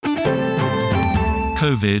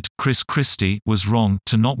COVID, Chris Christie was wrong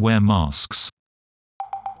to not wear masks.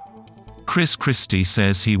 Chris Christie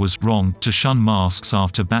says he was wrong to shun masks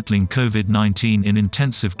after battling COVID-19 in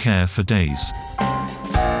intensive care for days.